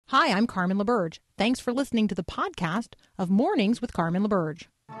Hi, I'm Carmen LaBerge. Thanks for listening to the podcast of Mornings with Carmen LaBerge.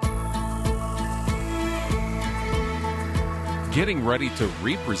 Getting ready to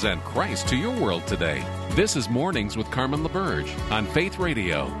represent Christ to your world today. This is Mornings with Carmen LaBerge on Faith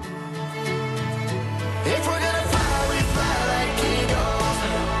Radio. If we're gonna fly, we fly like eagles.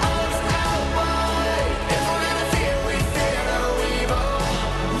 Arms out wide. If we're gonna fear, we fear no evil.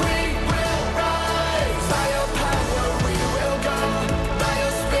 We will rise. By your power, we will go. By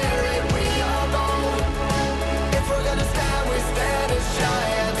your spirit, we are bold. If we're gonna stand, we stand as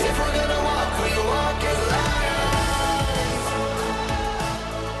giants. If we're gonna walk, we walk as lions.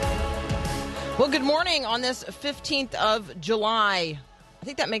 Well, good morning on this 15th of July. I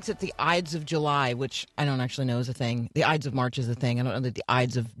think that makes it the Ides of July, which I don't actually know is a thing. The Ides of March is a thing. I don't know that the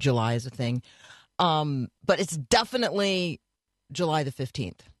Ides of July is a thing. But it's definitely July the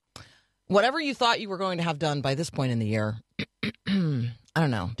 15th. Whatever you thought you were going to have done by this point in the year, I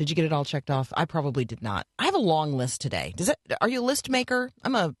don't know. Did you get it all checked off? I probably did not. I have a long list today. Are you a list maker?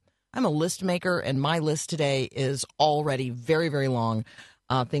 I'm a list maker, and my list today is already very, very long.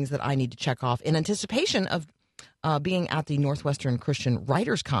 Things that I need to check off in anticipation of being at the Northwestern Christian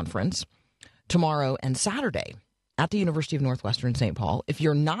Writers Conference tomorrow and Saturday at the University of Northwestern St. Paul. If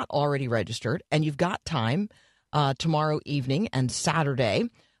you're not already registered and you've got time tomorrow evening and Saturday,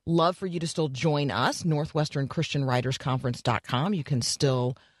 love for you to still join us, northwesternchristianwritersconference.com. You can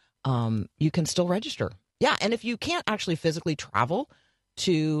still register. Yeah, and if you can't actually physically travel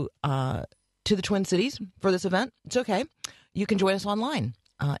to the Twin Cities for this event, it's okay. You can join us online.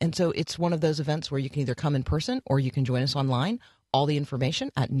 And so it's one of those events where you can either come in person or you can join us online. All the information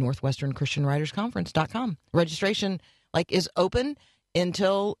at northwesternchristianwritersconference.com. Registration is open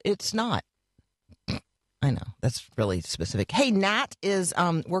until it's not. I know, that's really specific. Hey, Nat is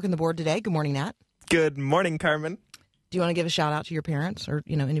working the board today. Good morning, Nat. Good morning, Carmen. Do you want to give a shout out to your parents or,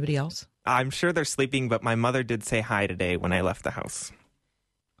 anybody else? I'm sure they're sleeping, but my mother did say hi today when I left the house.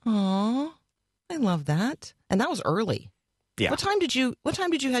 Aw, I love that. And that was early. Yeah. What time did you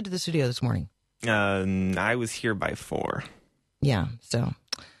head to the studio this morning? I was here by 4. Yeah. So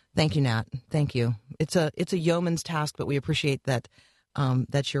thank you, Nat. Thank you. It's a yeoman's task, but we appreciate that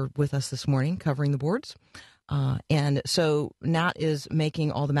you're with us this morning covering the boards. And so Nat is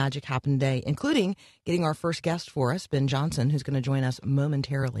making all the magic happen today, including getting our first guest for us, Ben Johnson, who's going to join us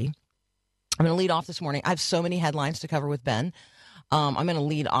momentarily. I'm going to lead off this morning. I have so many headlines to cover with Ben. I'm going to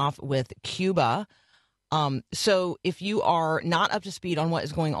lead off with Cuba. So if you are not up to speed on what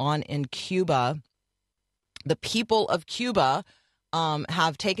is going on in Cuba, the people of Cuba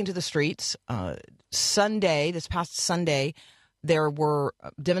have taken to the streets. This past Sunday, there were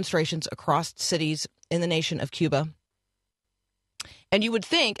demonstrations across cities in the nation of Cuba. And you would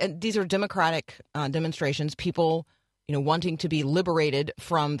think, and these are democratic demonstrations, people, wanting to be liberated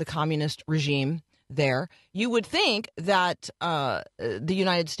from the communist regime there. You would think that the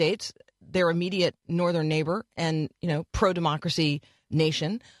United States, their immediate northern neighbor and, pro-democracy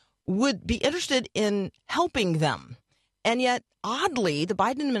nation, would be interested in helping them. And yet, oddly, the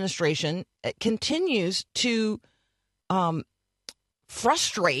Biden administration continues to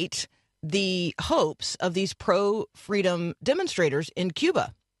frustrate the hopes of these pro-freedom demonstrators in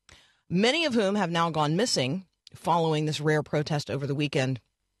Cuba, many of whom have now gone missing following this rare protest over the weekend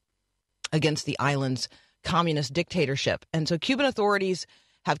against the island's communist dictatorship. And so Cuban authorities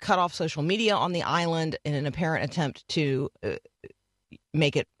have cut off social media on the island in an apparent attempt to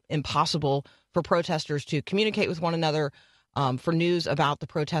make it impossible for protesters to communicate with one another, for news about the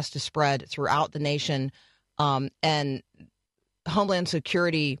protest to spread throughout the nation. And Homeland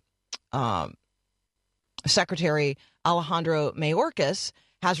Security Secretary Alejandro Mayorkas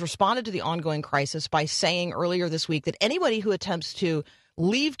has responded to the ongoing crisis by saying earlier this week that anybody who attempts to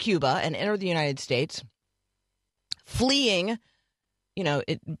leave Cuba and enter the United States, fleeing,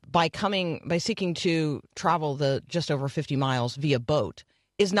 by seeking to travel the just over 50 miles via boat,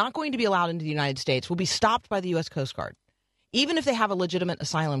 is not going to be allowed into the United States, will be stopped by the U.S. Coast Guard, even if they have a legitimate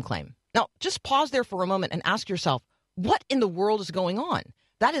asylum claim. Now, just pause there for a moment and ask yourself, what in the world is going on?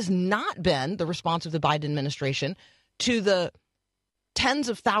 That has not been the response of the Biden administration to the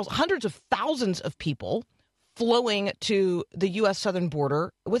hundreds of thousands of people flowing to the U.S. southern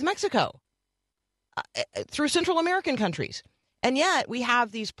border with Mexico through Central American countries. And yet we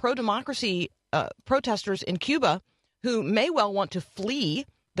have these pro-democracy protesters in Cuba who may well want to flee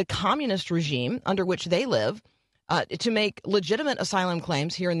the communist regime under which they live to make legitimate asylum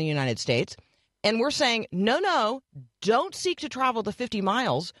claims here in the United States. And we're saying, no, don't seek to travel the 50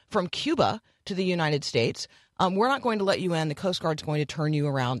 miles from Cuba to the United States. We're not going to let you in. The Coast Guard's going to turn you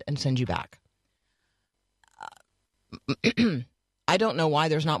around and send you back. I don't know why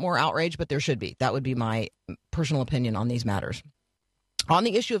there's not more outrage, but there should be. That would be my personal opinion on these matters. On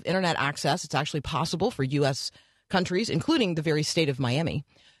the issue of internet access, it's actually possible for U.S. countries, including the very state of Miami,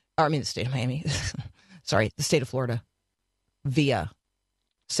 the state of Miami, sorry, the state of Florida, via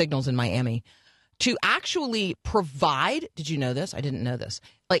signals in Miami, to actually provide, did you know this? I didn't know this.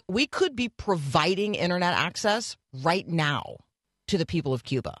 Like, we could be providing internet access right now to the people of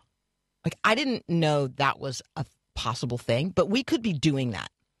Cuba. Like, I didn't know that was a possible thing, but we could be doing that.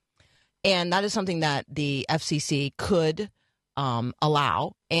 And that is something that the FCC could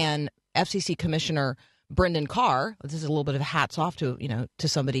allow. And FCC Commissioner Brendan Carr, this is a little bit of hats off to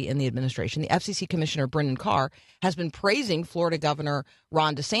somebody in the administration. The FCC Commissioner Brendan Carr has been praising Florida Governor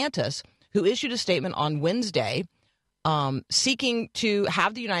Ron DeSantis, who issued a statement on Wednesday seeking to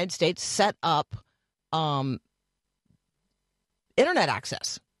have the United States set up internet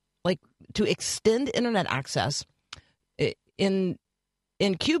access, like to extend internet access in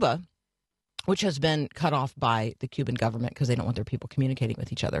Cuba, which has been cut off by the Cuban government because they don't want their people communicating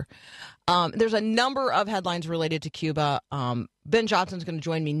with each other. There's a number of headlines related to Cuba. Ben Johnson's going to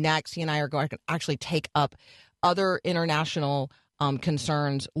join me next. He and I are going to actually take up other international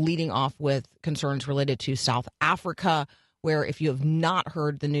concerns, leading off with concerns related to South Africa, where if you have not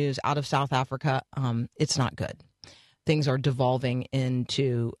heard the news out of South Africa, it's not good. Things are devolving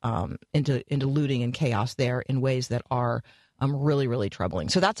into looting and chaos there in ways that are really, really troubling.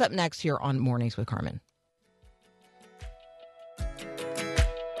 So that's up next here on Mornings with Carmen.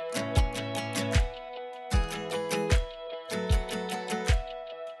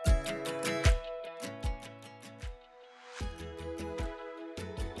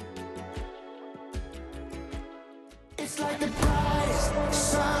 It's like the brightest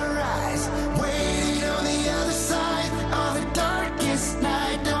sunrise, waiting on the other side of the darkest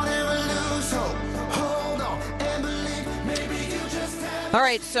night. Don't ever lose hope. Hold on and believe. Maybe you just have. All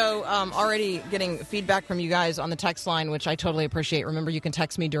right, so already getting feedback from you guys on the text line, which I totally appreciate. Remember, you can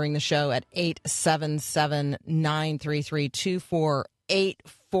text me during the show at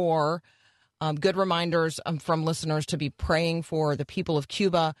 877-933-2484. Good reminders from listeners to be praying for the people of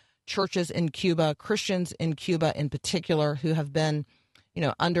Cuba, churches in Cuba, Christians in Cuba in particular, who have been,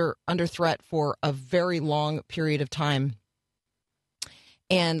 under threat for a very long period of time.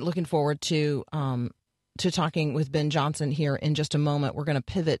 And looking forward to talking with Ben Johnson here in just a moment. We're going to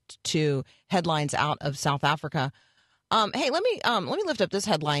pivot to headlines out of South Africa. Hey, let me lift up this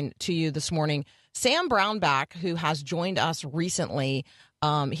headline to you this morning. Sam Brownback, who has joined us recently,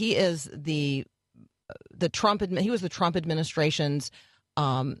 he is the Trump. He was the Trump administration's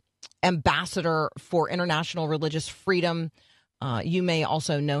ambassador for international religious freedom. You may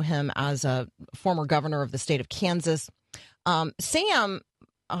also know him as a former governor of the state of Kansas. Sam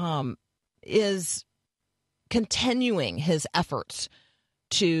is continuing his efforts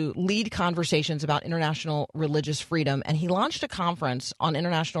to lead conversations about international religious freedom, and he launched a conference on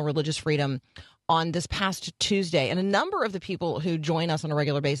international religious freedom on this past Tuesday. And a number of the people who join us on a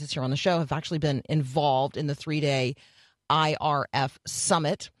regular basis here on the show have actually been involved in the 3-day IRF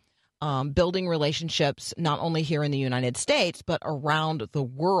Summit, building relationships not only here in the United States, but around the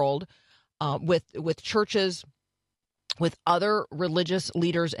world with churches, with other religious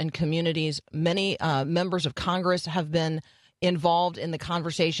leaders and communities. Many members of Congress have been involved in the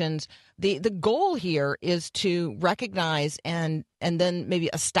conversations. The goal here is to recognize and then maybe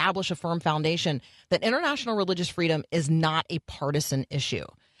establish a firm foundation that international religious freedom is not a partisan issue,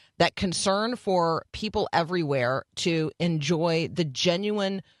 that concern for people everywhere to enjoy the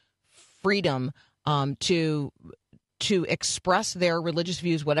genuine freedom to express their religious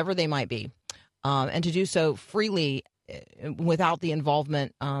views, whatever they might be, and to do so freely without the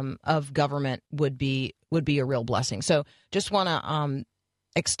involvement of government would be a real blessing. So just want to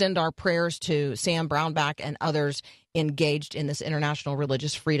extend our prayers to Sam Brownback and others engaged in this international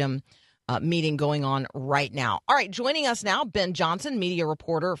religious freedom meeting going on right now. All right, joining us now, Ben Johnson, media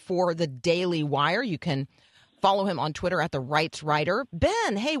reporter for the Daily Wire. You can follow him on Twitter at The Rights Writer.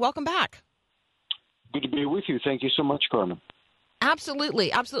 Ben, hey, welcome back. Good to be with you. Thank you so much, Carmen.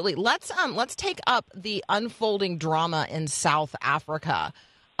 Absolutely, absolutely. Let's take up the unfolding drama in South Africa.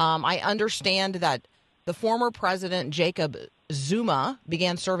 I understand that the former president, Jacob Zuma,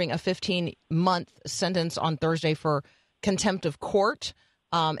 began serving a 15-month sentence on Thursday for contempt of court.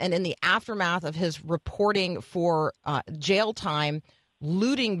 And in the aftermath of his reporting for jail time,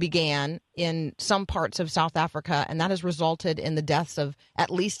 looting began in some parts of South Africa, and that has resulted in the deaths of at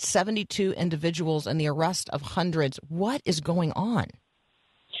least 72 individuals and the arrest of hundreds. What is going on?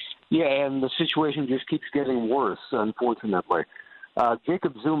 Yeah, and the situation just keeps getting worse, unfortunately.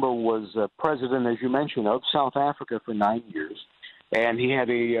 Jacob Zuma was president, as you mentioned, of South Africa for 9 years. And he had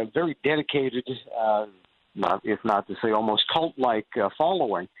a very dedicated, if not to say almost cult-like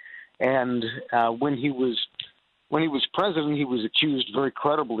following. And when he was president, he was accused very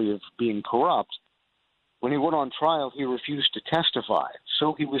credibly of being corrupt. When he went on trial, he refused to testify,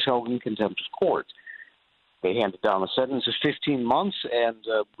 so he was held in contempt of court. They handed down a sentence of 15 months, and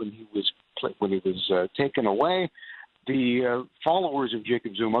when he was taken away, the followers of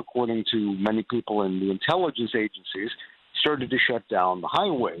Jacob Zuma, according to many people in the intelligence agencies, started to shut down the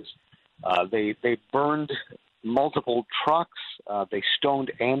highways. They burned multiple trucks. They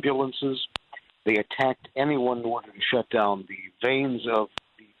stoned ambulances. They attacked anyone in order to shut down the veins of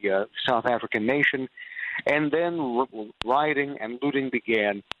the South African nation. And then rioting and looting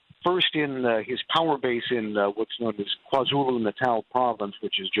began, first in his power base in what's known as KwaZulu-Natal province,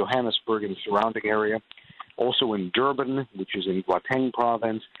 which is Johannesburg and the surrounding area, also in Durban, which is in Gauteng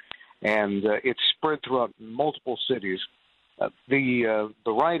province, and it spread throughout multiple cities. The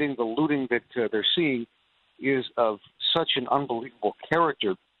rioting, the looting that they're seeing is of such an unbelievable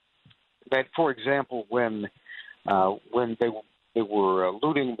character that, for example, when they were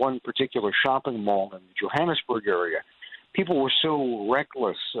looting one particular shopping mall in the Johannesburg area, people were so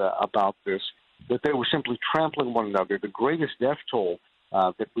reckless about this that they were simply trampling one another. The greatest death toll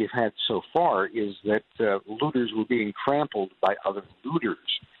that we've had so far is that looters were being trampled by other looters.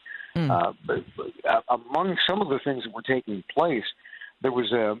 But among some of the things that were taking place, there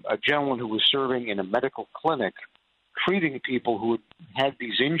was a gentleman who was serving in a medical clinic treating people who had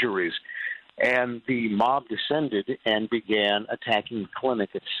these injuries, and the mob descended and began attacking the clinic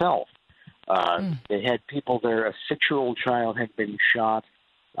itself. They had people there. A 6-year-old child had been shot.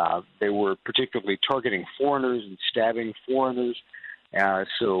 They were particularly targeting foreigners and stabbing foreigners.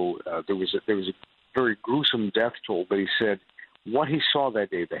 So there was a very gruesome death toll. But he said what he saw that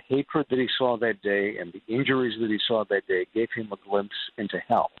day, the hatred that he saw that day, and the injuries that he saw that day gave him a glimpse into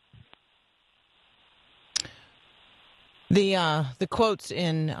hell. The quotes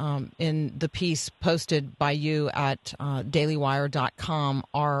in the piece posted by you at dailywire.com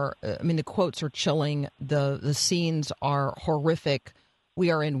are, the quotes are chilling. The scenes are horrific. We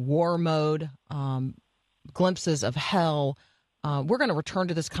are in war mode, glimpses of hell. We're going to return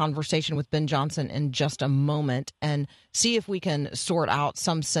to this conversation with Ben Johnson in just a moment and see if we can sort out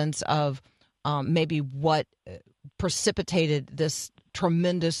some sense of maybe what precipitated this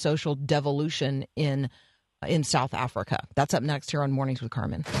tremendous social devolution in South Africa. That's up next here on Mornings with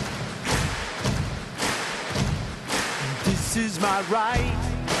Carmen. This is my right,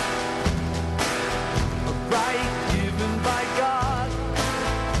 a right given by God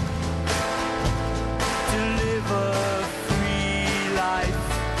to live a free life,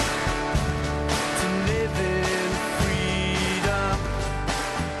 to live in freedom.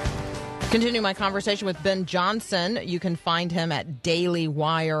 Continue my conversation with Ben Johnson. You can find him at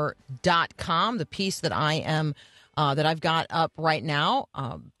dailywire.com. The piece that I've got up right now,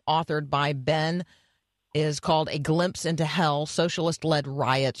 authored by Ben, is called A Glimpse into Hell, Socialist-Led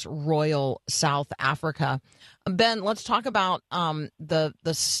Riots, Royal South Africa. Ben, let's talk about the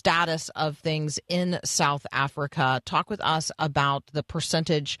status of things in South Africa. Talk with us about the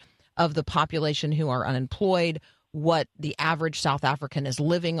percentage of the population who are unemployed, what the average South African is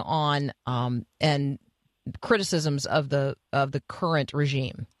living on, and criticisms of the current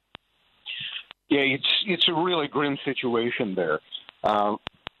regime. Yeah, it's a really grim situation there.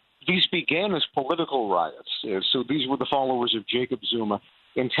 These began as political riots. So these were the followers of Jacob Zuma.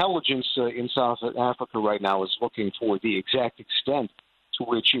 Intelligence in South Africa right now is looking for the exact extent to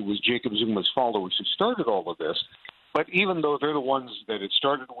which it was Jacob Zuma's followers who started all of this. But even though they're the ones that it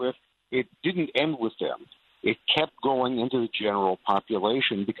started with, it didn't end with them. It kept going into the general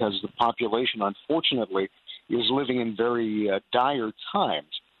population because the population, unfortunately, is living in very dire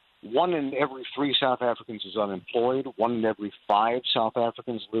times. 1 in every 3 South Africans is unemployed. 1 in every 5 South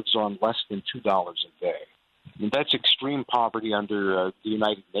Africans lives on less than $2 a day. And that's extreme poverty under the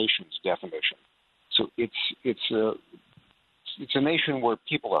United Nations definition. So it's a nation where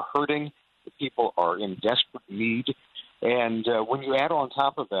people are hurting, the people are in desperate need, and when you add on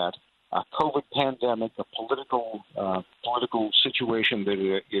top of that a COVID pandemic, a political situation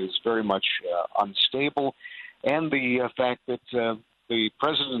that is very much unstable, and the fact that the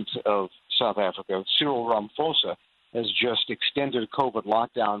president of South Africa, Cyril Ramaphosa, has just extended a COVID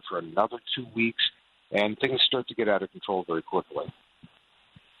lockdown for another 2 weeks, and things start to get out of control very quickly.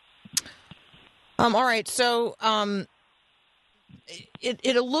 All right, so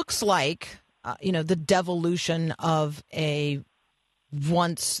it looks like the devolution of a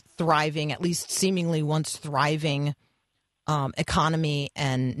once thriving, at least seemingly once thriving, economy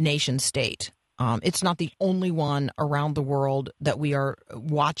and nation state. It's not the only one around the world that we are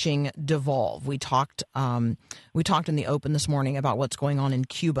watching devolve. We talked in the open this morning about what's going on in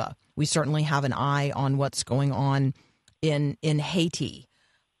Cuba. We certainly have an eye on what's going on in Haiti.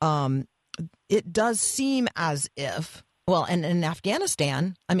 It does seem as if, well, and in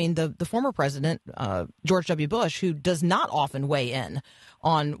Afghanistan, I mean, the former president, George W. Bush, who does not often weigh in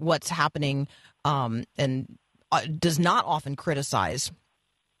on what's happening and does not often criticize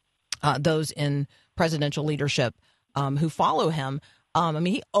those in presidential leadership who follow him. I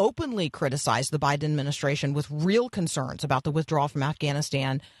mean, he openly criticized the Biden administration with real concerns about the withdrawal from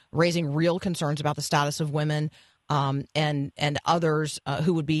Afghanistan, raising real concerns about the status of women and others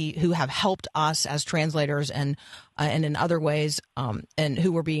who have helped us as translators and in other ways and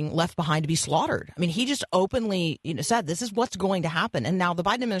who were being left behind to be slaughtered. I mean, he just openly said this is what's going to happen. And now the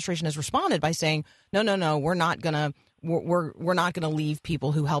Biden administration has responded by saying, no, we're not gonna leave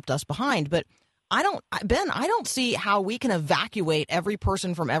people who helped us behind. But I don't see how we can evacuate every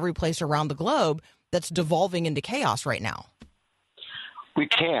person from every place around the globe that's devolving into chaos right now. We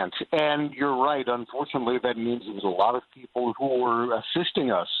can't. And you're right. Unfortunately, that means there's a lot of people who were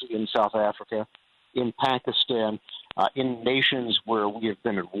assisting us in South Africa, in Pakistan, in nations where we have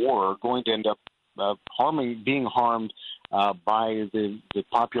been at war, are going to end up being harmed by the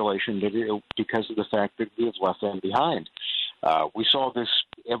population because of the fact that we have left them behind. We saw this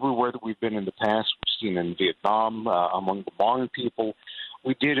everywhere that we've been in the past. We've seen in Vietnam, among the Hmong people.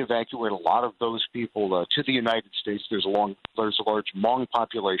 We did evacuate a lot of those people to the United States. There's a large Hmong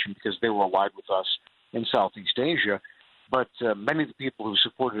population because they were allied with us in Southeast Asia. But many of the people who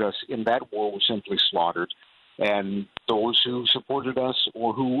supported us in that war were simply slaughtered. And those who supported us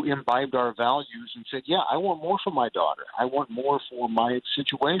or who imbibed our values and said, yeah, I want more for my daughter. I want more for my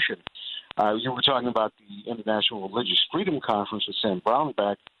situation. You were talking about the International Religious Freedom Conference with Sam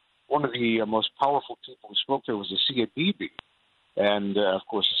Brownback. One of the most powerful people who spoke there was Asia Bibi. And, of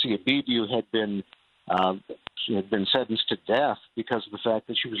course, Asia Bibi had been sentenced to death because of the fact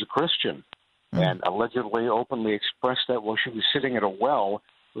that she was a Christian and allegedly openly expressed that while she was sitting at a well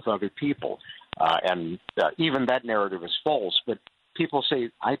with other people. And even that narrative is false. But people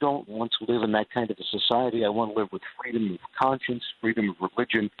say, I don't want to live in that kind of a society. I want to live with freedom of conscience, freedom of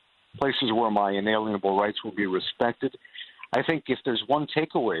religion, places where my inalienable rights will be respected. I think if there's one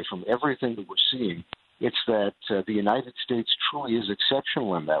takeaway from everything that we're seeing, it's that the United States truly is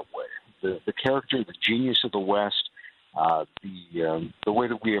exceptional in that way. The character, the genius of the West, the way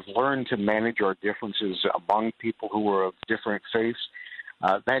that we have learned to manage our differences among people who are of different faiths,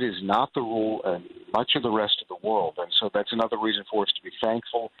 that is not the rule in much of the rest of the world. And so that's another reason for us to be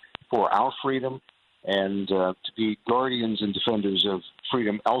thankful for our freedom and to be guardians and defenders of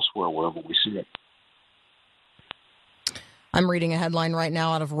freedom elsewhere, wherever we see it. I'm reading a headline right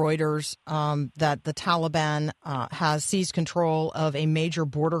now out of Reuters that the Taliban has seized control of a major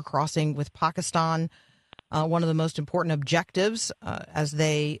border crossing with Pakistan, one of the most important objectives as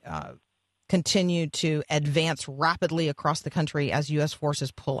they continue to advance rapidly across the country as U.S.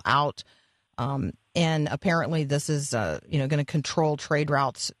 forces pull out. And apparently this is going to control trade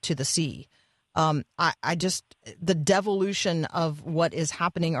routes to the sea. The devolution of what is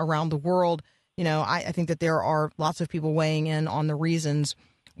happening around the world, I think that there are lots of people weighing in on the reasons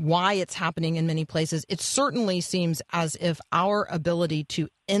why it's happening in many places. It certainly seems as if our ability to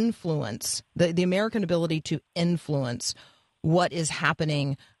influence, the American ability to influence what is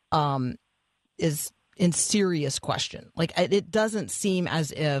happening is in serious question. Like, it doesn't seem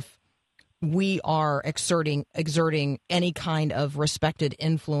as if we are exerting any kind of respected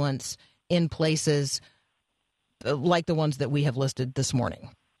influence in places like the ones that we have listed this morning.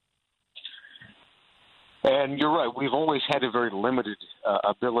 And you're right. We've always had a very limited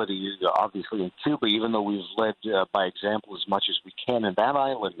ability, obviously, in Cuba, even though we've led by example as much as we can in that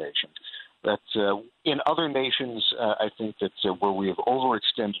island nation. But in other nations, I think that where we have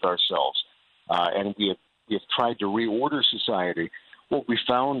overextended ourselves and we have tried to reorder society, what we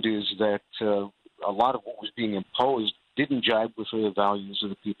found is that a lot of what was being imposed didn't jibe with the values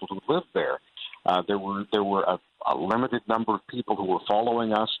of the people who lived there. There were a limited number of people who were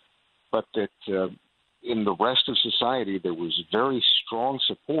following us, but that in the rest of society, there was very strong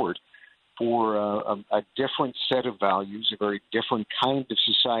support for a different set of values, a very different kind of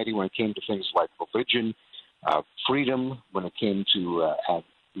society when it came to things like religion, freedom, when it came to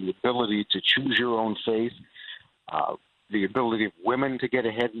the ability to choose your own faith, the ability of women to get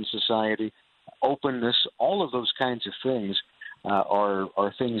ahead in society, openness, all of those kinds of things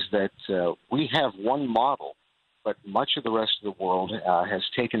are things that we have one model, but much of the rest of the world has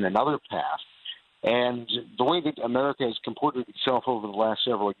taken another path. And the way that America has comported itself over the last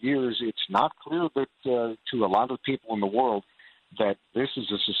several years, it's not clear that to a lot of people in the world that this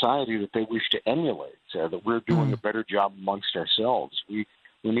is a society that they wish to emulate, that we're doing a better job amongst ourselves. We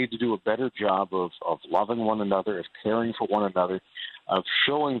need to do a better job of loving one another, of caring for one another, of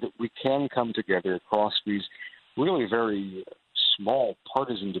showing that we can come together across these really very small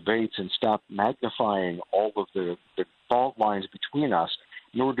partisan debates and stop magnifying all of the fault lines between us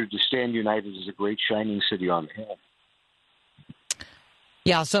in order to stand united as a great shining city on the hill.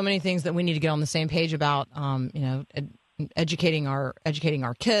 Yeah, so many things that we need to get on the same page about, educating our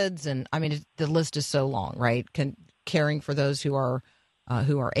kids, and I mean the list is so long, right? Caring for those who are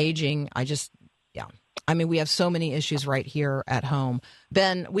aging. We have so many issues right here at home.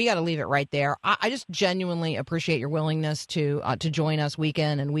 Ben, we got to leave it right there. I just genuinely appreciate your willingness to join us week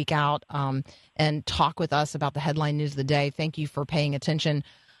in and week out and talk with us about the headline news of the day. Thank you for paying attention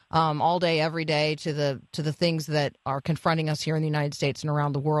all day, every day to the things that are confronting us here in the United States and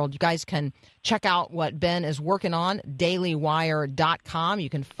around the world. You guys can check out what Ben is working on, dailywire.com. You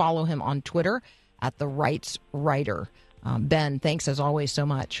can follow him on Twitter at The Rights Writer. Ben, thanks as always so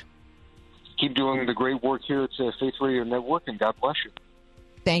much. Keep doing the great work here at Faith Radio Network, and God bless you.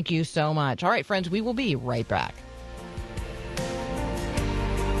 Thank you so much. All right, friends, we will be right back.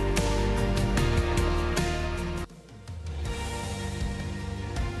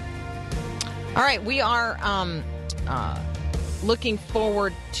 All right, we are looking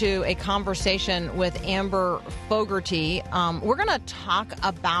forward to a conversation with Amber Fogarty. We're going to talk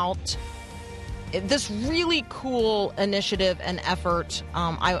about this really cool initiative and effort.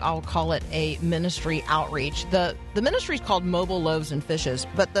 I'll call it a ministry outreach. The ministry is called Mobile Loaves and Fishes,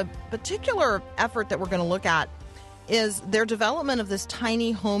 but the particular effort that we're going to look at is their development of this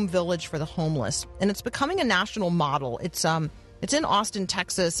tiny home village for the homeless, and it's becoming a national model. It's in Austin,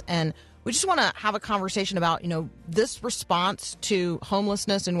 Texas, and we just want to have a conversation about this response to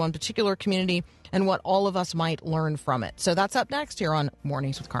homelessness in one particular community and what all of us might learn from it. So that's up next here on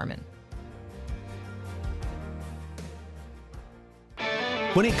Mornings with Carmen.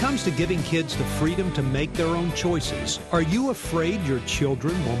 When it comes to giving kids the freedom to make their own choices, are you afraid your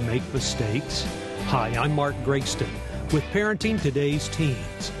children will make mistakes? Hi, I'm Mark Gregston with Parenting Today's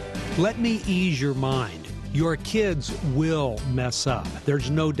Teens. Let me ease your mind. Your kids will mess up. There's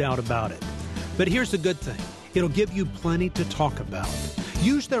no doubt about it. But here's the good thing. It'll give you plenty to talk about.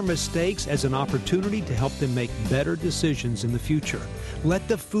 Use their mistakes as an opportunity to help them make better decisions in the future. Let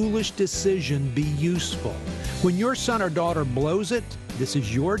the foolish decision be useful. When your son or daughter blows it, this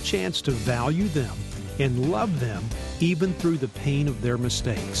is your chance to value them and love them even through the pain of their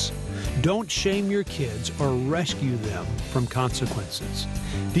mistakes. Don't shame your kids or rescue them from consequences.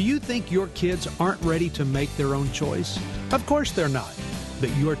 Do you think your kids aren't ready to make their own choice? Of course they're not.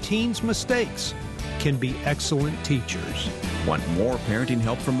 But your teens' mistakes can be excellent teachers. Want more parenting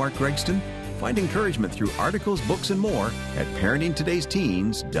help from Mark Gregston? Find encouragement through articles, books, and more at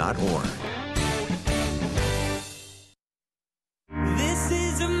parentingtodaysteens.org. This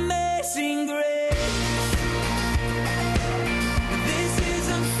is amazing grace. This is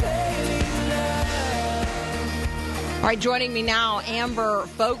unfailing love. All right, joining me now, Amber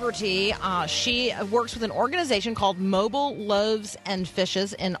Fogarty. She works with an organization called Mobile Loaves and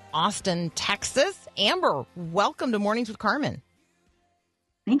Fishes in Austin, Texas. Amber, welcome to Mornings with Carmen.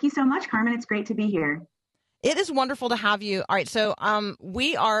 Thank you so much, Carmen. It's great to be here. It is wonderful to have you. All right, so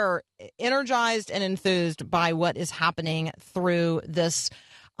we are energized and enthused by what is happening through this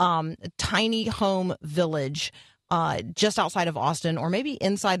tiny home village just outside of Austin, or maybe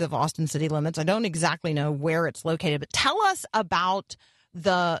inside of Austin city limits. I don't exactly know where it's located, but tell us about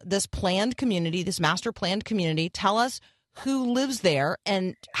this planned community, this master planned community. Tell us who lives there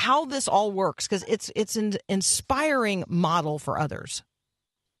and how this all works, because it's an inspiring model for others.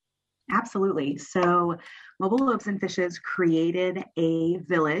 Absolutely. So Mobile Loaves and Fishes created a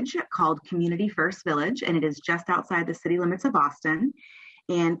village called Community First Village, and it is just outside the city limits of Austin.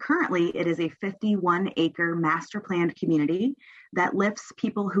 And currently it is a 51-acre master planned community that lifts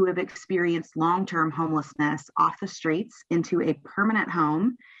people who have experienced long-term homelessness off the streets into a permanent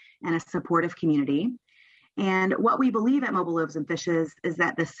home and a supportive community. And what we believe at Mobile Loaves and Fishes is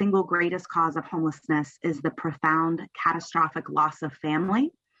that the single greatest cause of homelessness is the profound, catastrophic loss of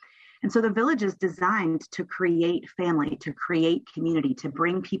family. And so the village is designed to create family, to create community, to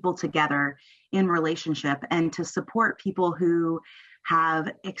bring people together in relationship, and to support people who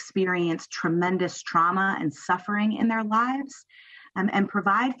have experienced tremendous trauma and suffering in their lives, and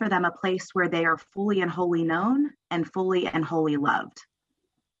provide for them a place where they are fully and wholly known and fully and wholly loved.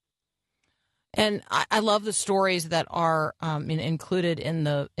 And I love the stories that are included in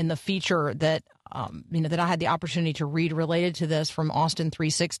the feature that that I had the opportunity to read related to this from Austin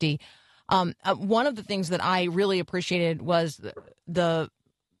 360. One of the things that I really appreciated was the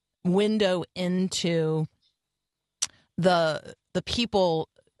window into the people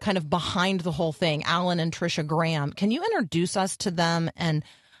kind of behind the whole thing, Alan and Tricia Graham. Can you introduce us to them? And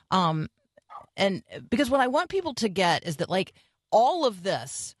because what I want people to get is that, like, all of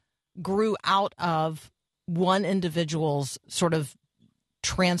this grew out of one individual's sort of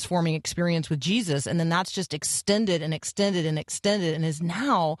transforming experience with Jesus, and then that's just extended and extended and extended, and is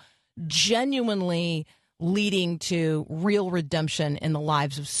now genuinely leading to real redemption in the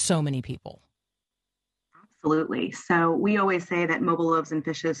lives of so many people. Absolutely. So we always say that Mobile Loaves and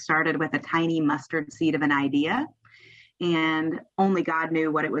Fishes started with a tiny mustard seed of an idea, and only God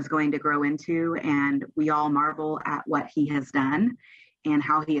knew what it was going to grow into. And we all marvel at what he has done and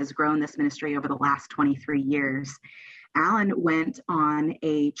how he has grown this ministry over the last 23 years. Alan went on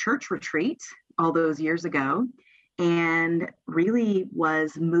a church retreat all those years ago and really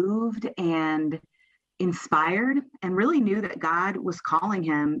was moved and inspired, and really knew that God was calling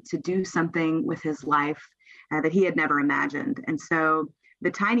him to do something with his life that he had never imagined. And so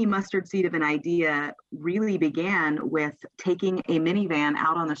the tiny mustard seed of an idea really began with taking a minivan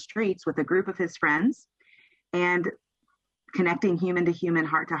out on the streets with a group of his friends and connecting human to human,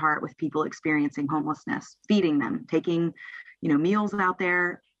 heart to heart with people experiencing homelessness, feeding them, taking, meals out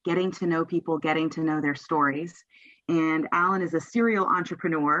there, getting to know people, getting to know their stories. And Alan is a serial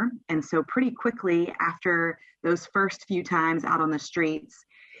entrepreneur. And so pretty quickly after those first few times out on the streets,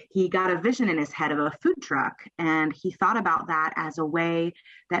 he got a vision in his head of a food truck. And he thought about that as a way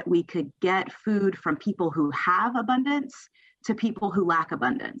that we could get food from people who have abundance to people who lack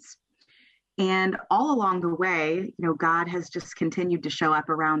abundance. And all along the way, God has just continued to show up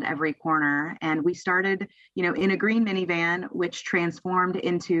around every corner. And we started, in a green minivan, which transformed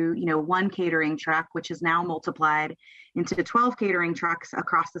into, one catering truck, which is now multiplied into 12 catering trucks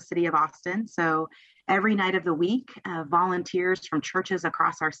across the city of Austin. So every night of the week, volunteers from churches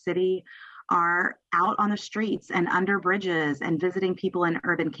across our city are out on the streets and under bridges and visiting people in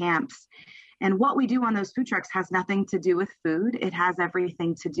urban camps. And what we do on those food trucks has nothing to do with food. It has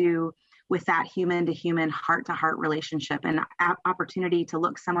everything to do with that human to human, heart to heart relationship, and opportunity to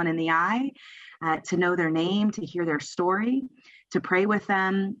look someone in the eye, to know their name, to hear their story, to pray with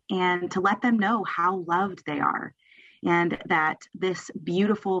them, and to let them know how loved they are. And that this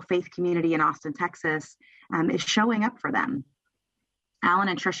beautiful faith community in Austin, Texas, is showing up for them. Alan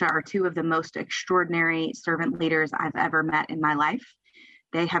and Tricia are two of the most extraordinary servant leaders I've ever met in my life.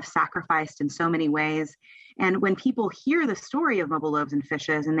 They have sacrificed in so many ways. And when people hear the story of Mobile Loaves and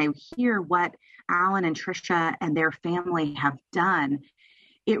Fishes, and they hear what Alan and Tricia and their family have done,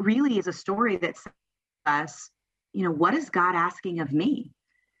 it really is a story that says us, what is God asking of me?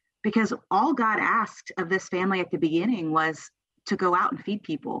 Because all God asked of this family at the beginning was to go out and feed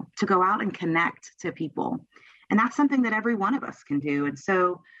people, to go out and connect to people. And that's something that every one of us can do. And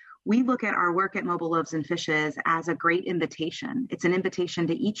so we look at our work at Mobile Loaves and Fishes as a great invitation. It's an invitation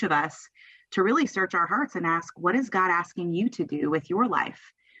to each of us to really search our hearts and ask, what is God asking you to do with your life,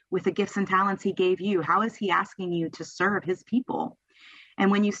 with the gifts and talents he gave you? How is he asking you to serve his people?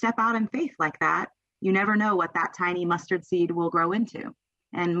 And when you step out in faith like that, you never know what that tiny mustard seed will grow into.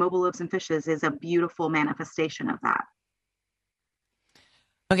 And Mobile Loaves and Fishes is a beautiful manifestation of that.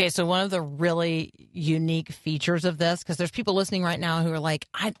 Okay, so one of the really unique features of this, because there's people listening right now who are like,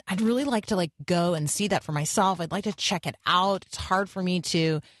 I'd really like to go and see that for myself. I'd like to check it out. It's hard for me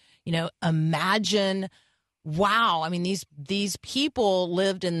to, imagine. Wow, I mean, these people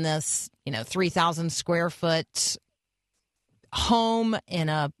lived in this, 3,000 square foot home in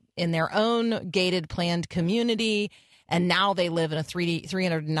their own gated planned community. And now they live in a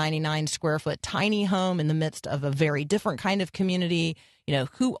 399 square foot tiny home in the midst of a very different kind of community.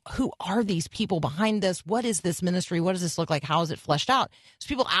 Who are these people behind this? What is this ministry? What does this look like? How is it fleshed out? So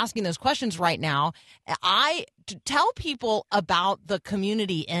people asking those questions right now. I tell people about the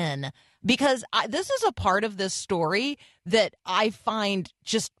Community Inn, because this is a part of this story that I find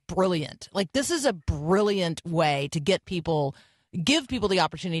just brilliant. This is a brilliant way to give people the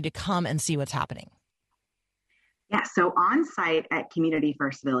opportunity to come and see what's happening. Yeah, so on site at Community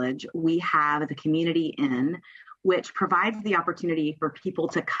First Village, we have the Community Inn, which provides the opportunity for people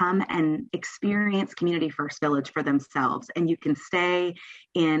to come and experience Community First Village for themselves. And you can stay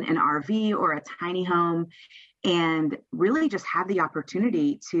in an RV or a tiny home and really just have the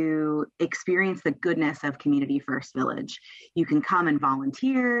opportunity to experience the goodness of Community First Village. You can come and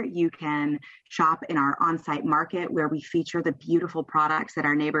volunteer. You can shop in our on-site market where we feature the beautiful products that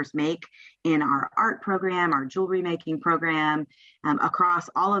our neighbors make in our art program, our jewelry making program, across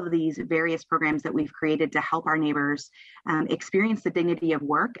all of these various programs that we've created to help our neighbors experience the dignity of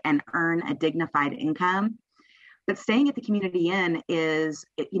work and earn a dignified income. But staying at the Community Inn is,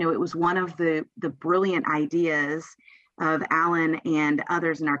 it was one of the brilliant ideas of Alan and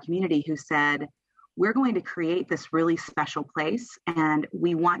others in our community who said, we're going to create this really special place, and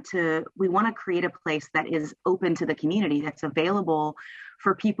we want to create a place that is open to the community, that's available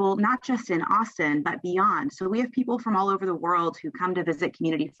for people, not just in Austin, but beyond. So we have people from all over the world who come to visit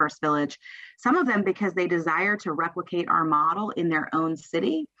Community First Village, some of them because they desire to replicate our model in their own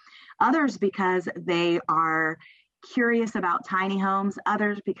city, others because they are curious about tiny homes,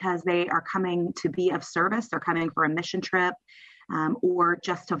 others because they are coming to be of service, they're coming for a mission trip, or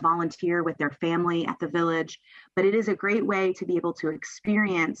just to volunteer with their family at the village. But it is a great way to be able to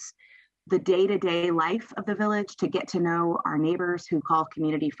experience the day-to-day life of the village, to get to know our neighbors who call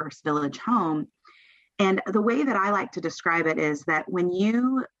Community First Village home. And the way that I like to describe it is that when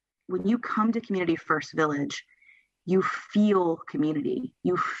you come to Community First Village, you feel community,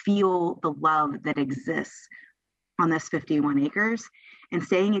 you feel the love that exists on this 51 acres, and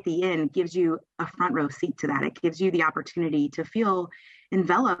staying at the inn gives you a front row seat to that. It gives you the opportunity to feel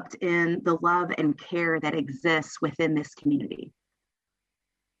enveloped in the love and care that exists within this community.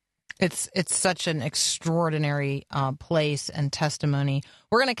 It's such an extraordinary place and testimony.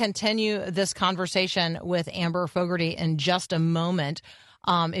 We're going to continue this conversation with Amber Fogarty in just a moment.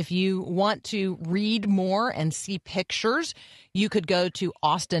 If you want to read more and see pictures, you could go to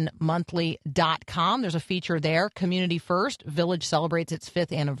austinmonthly.com. There's a feature there, Community First. Village celebrates its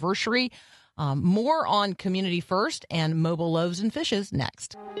 5th anniversary. More on Community First and Mobile Loaves and Fishes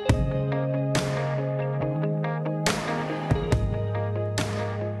next.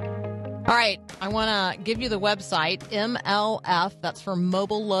 All right, I want to give you the website, MLF, that's for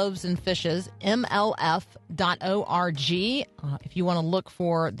Mobile Loaves and Fishes, MLF.org. If you want to look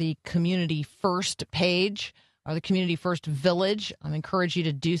for the Community First page or the Community First Village, I encourage you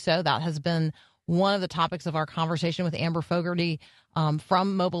to do so. That has been one of the topics of our conversation with Amber Fogarty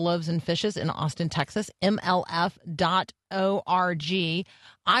from Mobile Loaves and Fishes in Austin, Texas, MLF.org.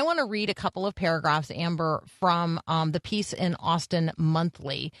 I want to read a couple of paragraphs, Amber, from the piece in Austin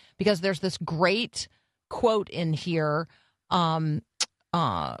Monthly, because there's this great quote in here from,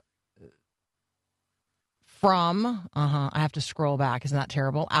 I have to scroll back, isn't that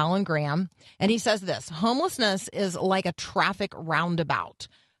terrible, Alan Graham. And he says this: homelessness is like a traffic roundabout.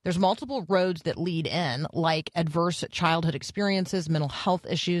 There's multiple roads that lead in, like adverse childhood experiences, mental health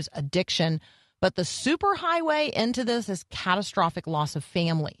issues, addiction. But the superhighway into this is catastrophic loss of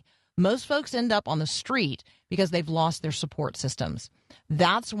family. Most folks end up on the street because they've lost their support systems.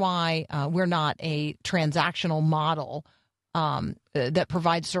 That's why we're not a transactional model that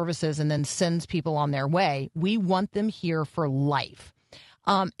provides services and then sends people on their way. We want them here for life.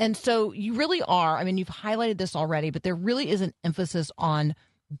 And so you really are, I mean, you've highlighted this already, but there really is an emphasis on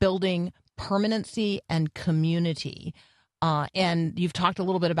building permanency and community. And you've talked a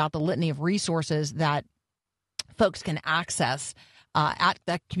little bit about the litany of resources that folks can access at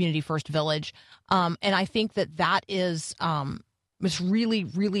that Community First Village. And I think that is it's really,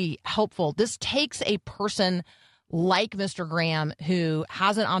 really helpful. This takes a person like Mr. Graham who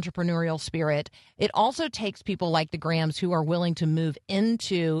has an entrepreneurial spirit. It also takes people like the Grahams who are willing to move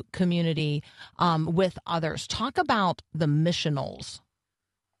into community with others. Talk about the missionals.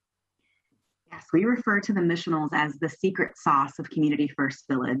 Yes, we refer to the missionals as the secret sauce of Community First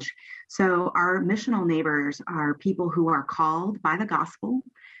Village. So our missional neighbors are people who are called by the gospel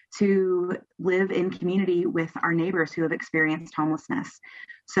to live in community with our neighbors who have experienced homelessness.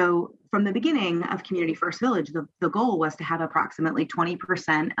 So from the beginning of Community First Village, the goal was to have approximately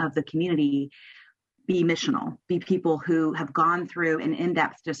 20% of the community be missional, be people who have gone through an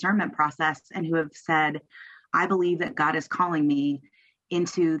in-depth discernment process and who have said, I believe that God is calling me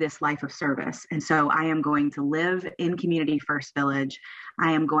into this life of service. And so I am going to live in Community First Village.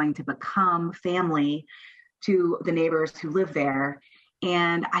 I am going to become family to the neighbors who live there.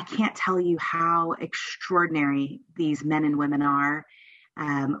 And I can't tell you how extraordinary these men and women are.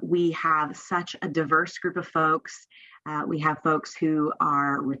 We have such a diverse group of folks. We have folks who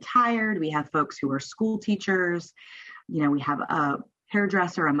are retired. We have folks who are school teachers. You know, we have a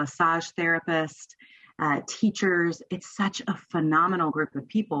hairdresser, a massage therapist, teachers. It's such a phenomenal group of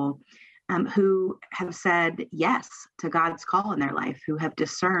people who have said yes to God's call in their life, who have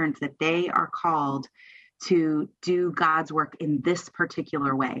discerned that they are called to do God's work in this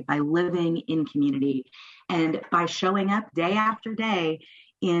particular way, by living in community and by showing up day after day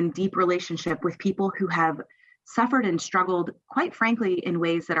in deep relationship with people who have suffered and struggled, quite frankly, in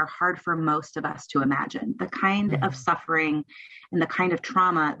ways that are hard for most of us to imagine. The kind of suffering and the kind of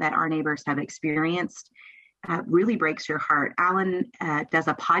trauma that our neighbors have experienced really breaks your heart. Alan does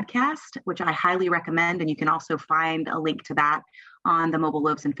a podcast, which I highly recommend, and you can also find a link to that on the Mobile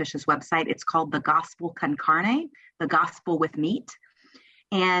Loaves and Fishes website. It's called The Gospel Con Carne, The Gospel with Meat.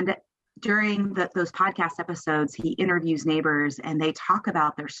 And during those podcast episodes, he interviews neighbors and they talk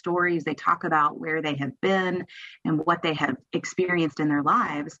about their stories. They talk about where they have been and what they have experienced in their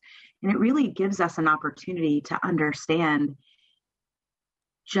lives. And it really gives us an opportunity to understand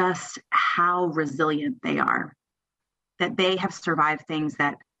just how resilient they are, that they have survived things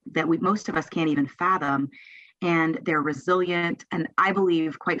that most of us can't even fathom. And they're resilient. And I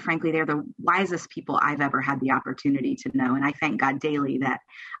believe, quite frankly, they're the wisest people I've ever had the opportunity to know. And I thank God daily that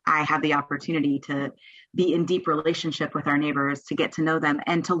I have the opportunity to be in deep relationship with our neighbors, to get to know them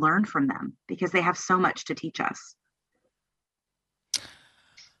and to learn from them, because they have so much to teach us.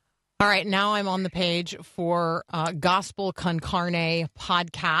 All right, now I'm on the page for Gospel Con Carne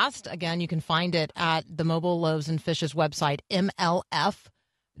podcast. Again, you can find it at the Mobile Loaves and Fishes website, mlf.org.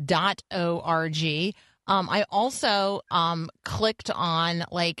 I also clicked on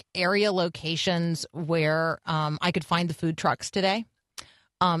like area locations where I could find the food trucks today.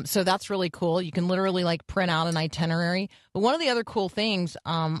 So that's really cool. You can literally like print out an itinerary. But one of the other cool things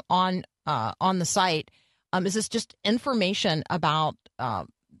on the site is this just information about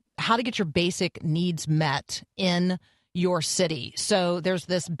how to get your basic needs met in your city. So there's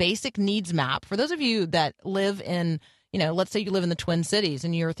this basic needs map. For those of you that live in, let's say you live in the Twin Cities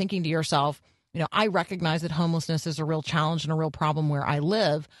and you're thinking to yourself, I recognize that homelessness is a real challenge and a real problem where I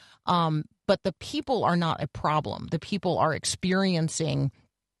live, but the people are not a problem. The people are experiencing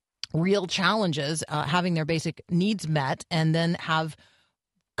real challenges, having their basic needs met, and then have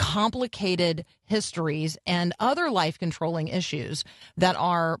complicated histories and other life-controlling issues that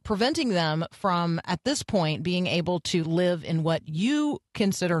are preventing them from, at this point, being able to live in what you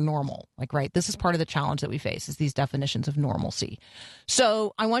consider normal. Like, right, this is part of the challenge that we face, is these definitions of normalcy.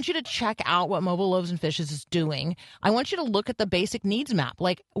 So I want you to check out what Mobile Loaves and Fishes is doing. I want you to look at the basic needs map.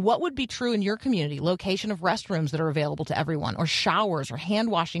 Like, what would be true in your community? Location of restrooms that are available to everyone, or showers, or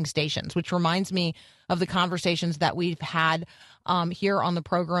hand washing stations, which reminds me of the conversations that we've had here on the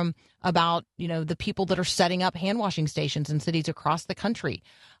program about, the people that are setting up hand washing stations in cities across the country,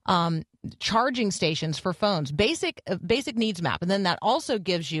 charging stations for phones, basic needs map. And then that also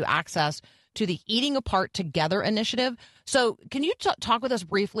gives you access to the Eating Apart Together initiative. So can you talk with us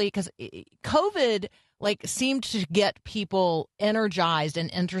briefly? Because COVID seemed to get people energized and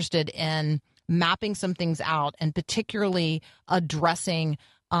interested in mapping some things out, and particularly addressing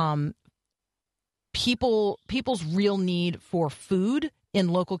people's real need for food in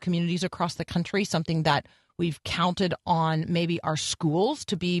local communities across the country, something that we've counted on maybe our schools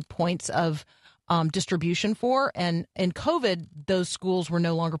to be points of distribution for. And in COVID, those schools were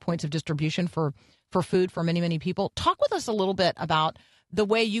no longer points of distribution for food for many, many people. Talk with us a little bit about the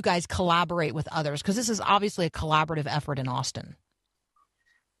way you guys collaborate with others, because this is obviously a collaborative effort in Austin.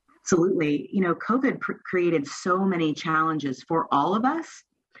 Absolutely. COVID created so many challenges for all of us,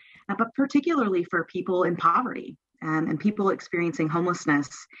 but particularly for people in poverty and people experiencing homelessness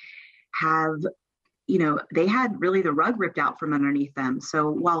have, they had really the rug ripped out from underneath them. So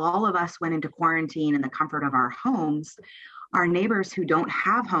while all of us went into quarantine in the comfort of our homes, our neighbors who don't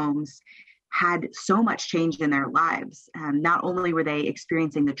have homes had so much change in their lives. Not only were they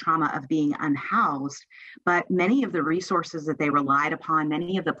experiencing the trauma of being unhoused, but many of the resources that they relied upon,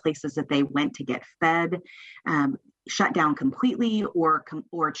 many of the places that they went to get fed, shut down completely or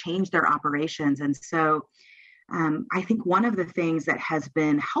change their operations. And so I think one of the things that has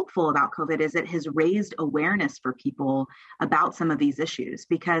been helpful about COVID is it has raised awareness for people about some of these issues,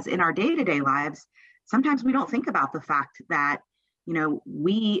 because in our day-to-day lives, sometimes we don't think about the fact that,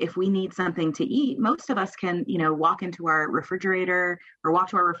 if we need something to eat, most of us can, walk into our refrigerator or walk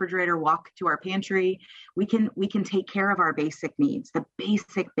to our refrigerator, walk to our pantry. We can take care of our basic needs, the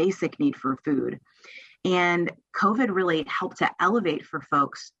basic need for food. And COVID really helped to elevate for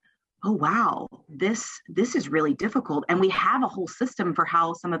folks, oh, wow, this is really difficult. And we have a whole system for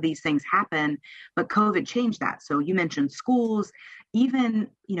how some of these things happen, but COVID changed that. So you mentioned schools, even,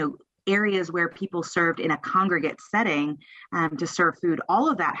 areas where people served in a congregate setting to serve food, all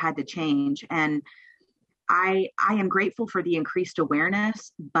of that had to change. And I am grateful for the increased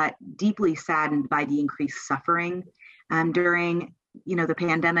awareness, but deeply saddened by the increased suffering during the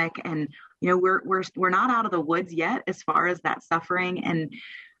pandemic, and we're not out of the woods yet as far as that suffering, and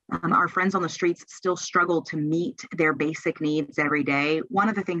our friends on the streets still struggle to meet their basic needs every day. One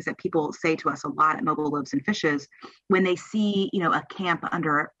of the things that people say to us a lot at Mobile Loaves and Fishes, when they see a camp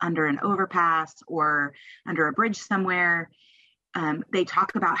under an overpass or under a bridge somewhere, they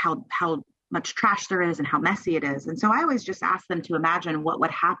talk about how much trash there is and how messy it is. And so I always just ask them to imagine what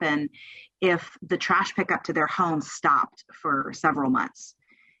would happen if the trash pickup to their home stopped for several months.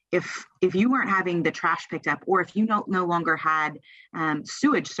 If you weren't having the trash picked up, or if you no longer had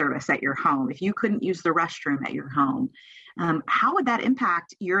sewage service at your home, if you couldn't use the restroom at your home, how would that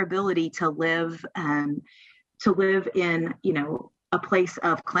impact your ability to live in a place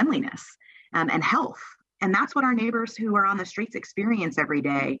of cleanliness and health? And that's what our neighbors who are on the streets experience every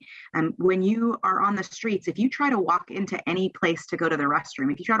day. When you are on the streets, if you try to walk into any place to go to the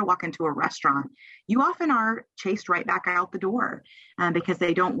restroom, if you try to walk into a restaurant, you often are chased right back out the door because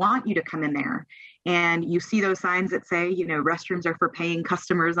they don't want you to come in there. And you see those signs that say, restrooms are for paying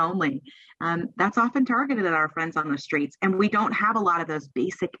customers only. That's often targeted at our friends on the streets. And we don't have a lot of those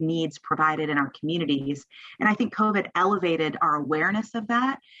basic needs provided in our communities. And I think COVID elevated our awareness of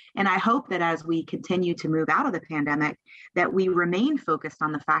that. And I hope that as we continue to move out of the pandemic, that we remain focused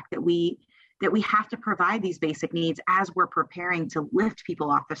on the fact that we have to provide these basic needs as we're preparing to lift people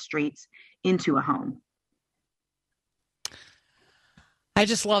off the streets into a home. I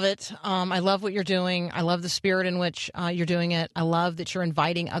just love it. I love what you're doing. I love the spirit in which you're doing it. I love that you're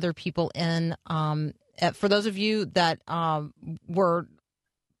inviting other people in. For those of you that were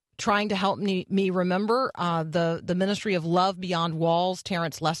trying to help me remember, the Ministry of Love Beyond Walls,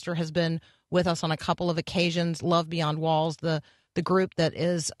 Terrence Lester has been with us on a couple of occasions. Love Beyond Walls, the group that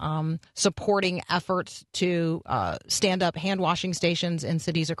is supporting efforts to stand up hand washing stations in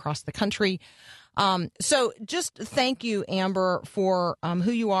cities across the country. So just thank you, Amber, for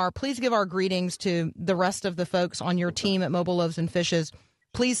who you are. Please give our greetings to the rest of the folks on your team at Mobile Loaves and Fishes.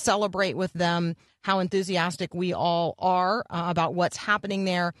 Please celebrate with them how enthusiastic we all are about what's happening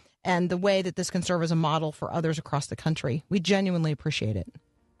there and the way that this can serve as a model for others across the country. We genuinely appreciate it.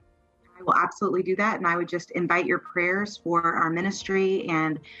 I will absolutely do that. And I would just invite your prayers for our ministry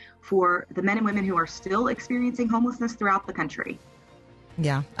and for the men and women who are still experiencing homelessness throughout the country.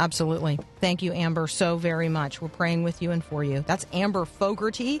 Yeah, absolutely. Thank you, Amber, so very much. We're praying with you and for you. That's Amber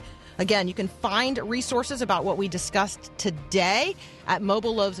Fogarty. Again, you can find resources about what we discussed today at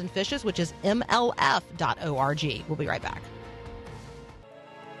Mobile Loaves and Fishes, which is mlf.org. We'll be right back.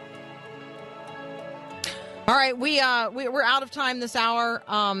 All right, we're out of time this hour.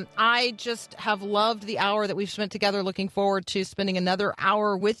 I just have loved the hour that we've spent together. Looking forward to spending another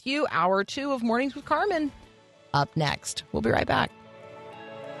hour with you. Hour 2 of Mornings with Carmen up next. We'll be right back.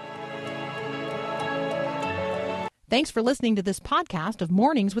 Thanks for listening to this podcast of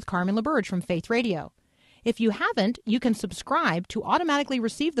Mornings with Carmen LaBerge from Faith Radio. If you haven't, you can subscribe to automatically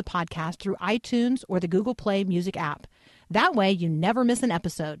receive the podcast through iTunes or the Google Play Music app. That way, you never miss an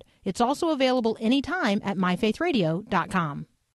episode. It's also available anytime at myfaithradio.com.